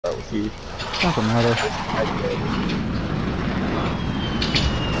with you. Doesn't matter.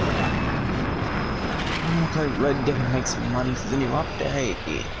 I'm gonna play Red Dead and make some money for the new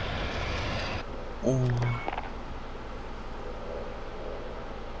update. Oh.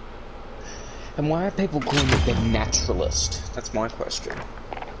 And why are people calling it the Naturalist? That's my question.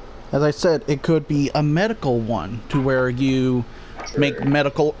 As I said, it could be a medical one, to where you make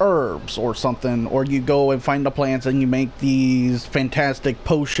medical herbs or something, or you go and find the plants and you make these fantastic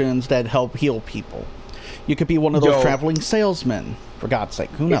potions that help heal people. You could be one of those traveling salesmen, for God's sake.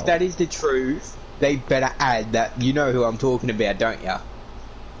 Who knows? If that is the truth, they better add that. You know who I'm talking about, don't ya?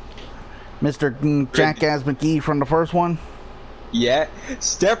 Mr. Jackass McGee from the first one? Yeah.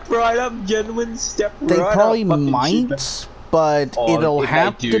 Step right up, gentlemen. Step right up. They probably might, but it'll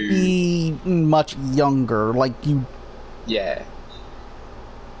have to be much younger. Like, you... Yeah.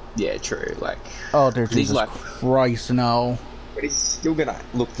 Yeah, true. Like... Oh, dear Jesus Christ, no. But he's still gonna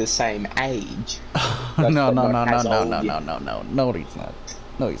look the same age. No, he's not.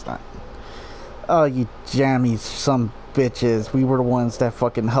 No, he's not. Oh, you jammies, some bitches. We were the ones that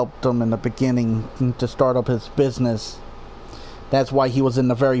fucking helped him in the beginning to start up his business. That's why he was in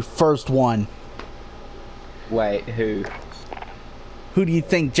the very first one. Wait, who? Who do you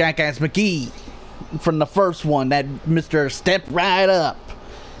think, Jackass McGee? From the first one, that Mr. Step Right Up.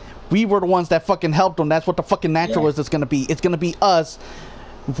 We were the ones that fucking helped him. That's what the fucking Naturalist is gonna be. It's gonna be us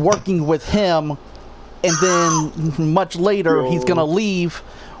working with him, and then much later he's gonna leave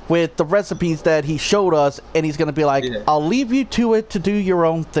with the recipes that he showed us, and he's gonna be like, I'll leave you to it to do your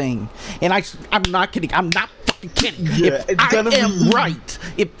own thing. And I'm not kidding. I'm not fucking kidding. If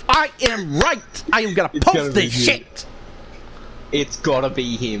I am right, I am gonna post this shit. It's gotta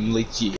be him, legit.